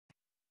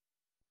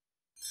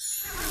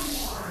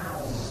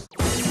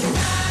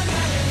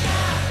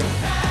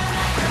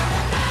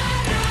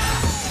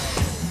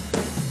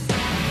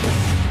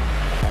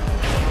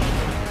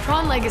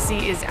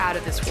Legacy is out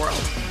of this world.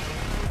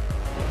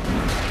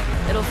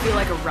 It'll feel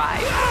like a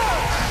ride.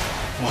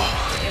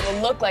 Whoa. It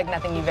will look like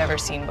nothing you've ever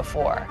seen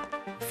before.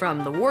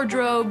 From the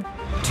wardrobe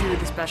to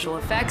the special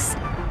effects,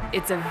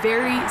 it's a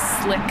very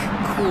slick,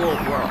 cool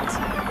world.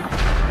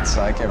 It's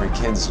like every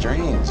kid's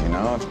dreams, you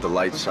know? The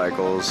light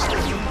cycles,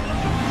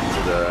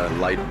 to the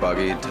light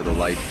buggy, to the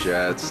light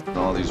jets,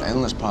 All these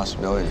endless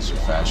possibilities for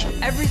fashion.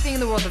 Everything in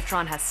the world of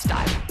Tron has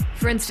style.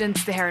 For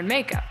instance, the hair and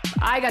makeup.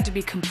 I got to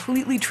be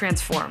completely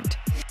transformed.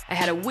 I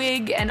had a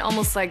wig and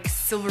almost like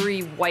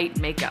silvery white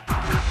makeup.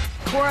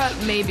 Cora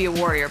may be a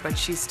warrior, but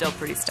she's still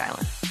pretty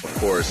stylish. of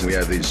course, we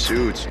have these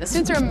suits. The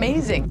suits are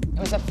amazing.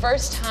 It was the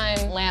first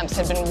time lamps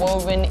had been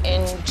woven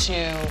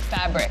into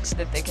fabrics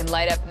That they can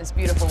light up in this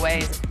beautiful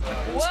way.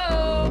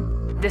 Whoa!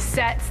 The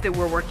sets that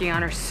we're working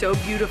on are so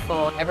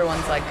beautiful.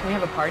 Everyone's like, can we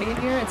have a party in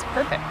here? It's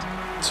perfect.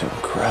 It's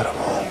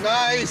incredible.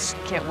 Nice!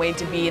 Can't wait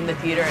to be in the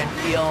theater and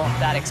feel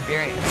that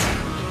experience.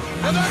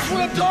 And that's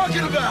what I'm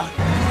talking about!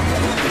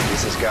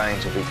 This is going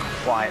to be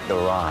quite the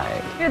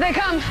ride. Here they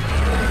come.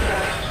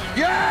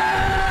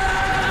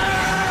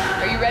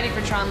 Yeah! Are you ready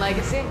for Tron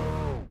Legacy?